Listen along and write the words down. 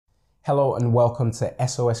Hello and welcome to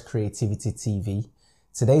SOS Creativity TV.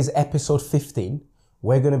 Today's episode 15.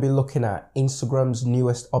 We're going to be looking at Instagram's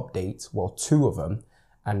newest update, well, two of them,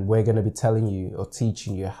 and we're going to be telling you or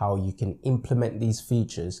teaching you how you can implement these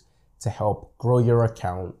features to help grow your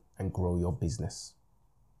account and grow your business.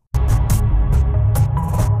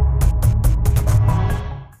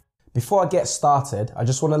 Before I get started, I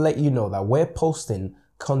just want to let you know that we're posting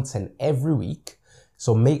content every week,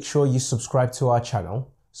 so make sure you subscribe to our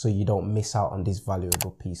channel so you don't miss out on this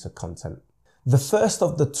valuable piece of content. The first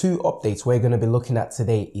of the two updates we're going to be looking at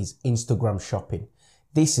today is Instagram shopping.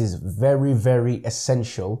 This is very, very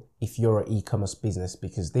essential if you're an e-commerce business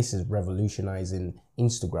because this is revolutionizing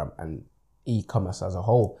Instagram and e-commerce as a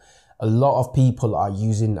whole. A lot of people are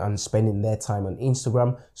using and spending their time on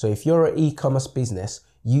Instagram. So if you're an e-commerce business,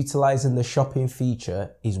 utilizing the shopping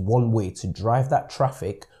feature is one way to drive that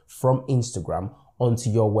traffic from Instagram onto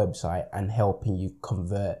your website and helping you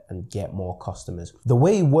convert and get more customers. The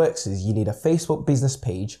way it works is you need a Facebook business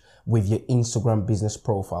page with your Instagram business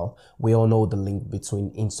profile. We all know the link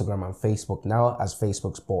between Instagram and Facebook now, as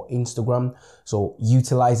Facebook's bought Instagram. So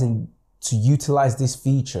to utilize this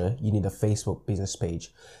feature, you need a Facebook business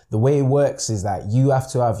page. The way it works is that you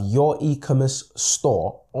have to have your e-commerce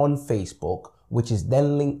store on Facebook, which is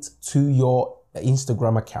then linked to your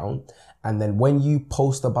Instagram account. And then when you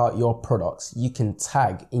post about your products, you can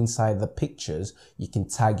tag inside the pictures, you can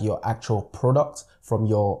tag your actual product from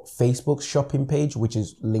your Facebook shopping page, which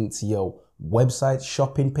is linked to your website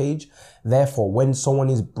shopping page. Therefore, when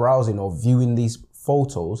someone is browsing or viewing these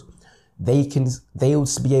photos, they'll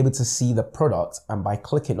be able to see the product, and by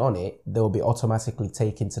clicking on it, they'll be automatically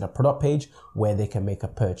taken to the product page where they can make a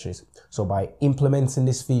purchase. So by implementing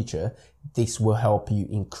this feature, this will help you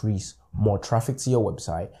increase more traffic to your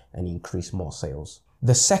website and increase more sales.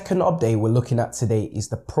 The second update we're looking at today is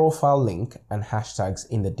the profile link and hashtags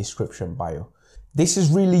in the description bio. This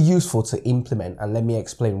is really useful to implement, and let me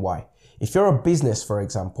explain why. If you're a business, for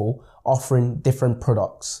example, offering different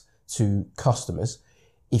products to customers,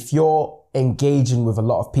 if you're engaging with a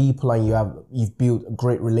lot of people and you've built a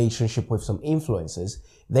great relationship with some influencers,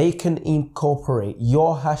 they can incorporate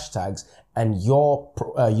your hashtags and your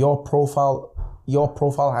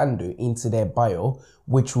profile handle into their bio,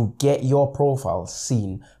 which will get your profile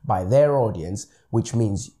seen by their audience, which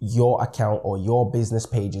means your account or your business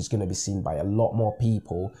page is going to be seen by a lot more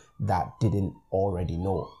people that didn't already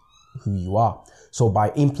know who you are. So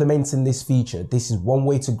by implementing this feature, this is one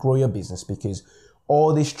way to grow your business because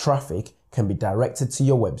all this traffic can be directed to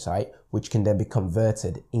your website, which can then be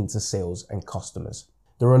converted into sales and customers.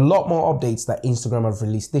 There are a lot more updates that Instagram have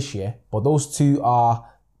released this year, but those two are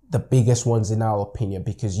the biggest ones in our opinion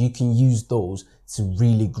because you can use those to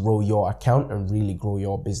really grow your account and really grow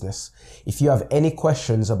your business. If you have any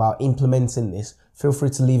questions about implementing this, feel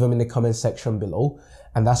free to leave them in the comment section below.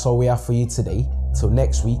 And that's all we have for you today. Till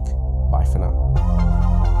next week, bye for now.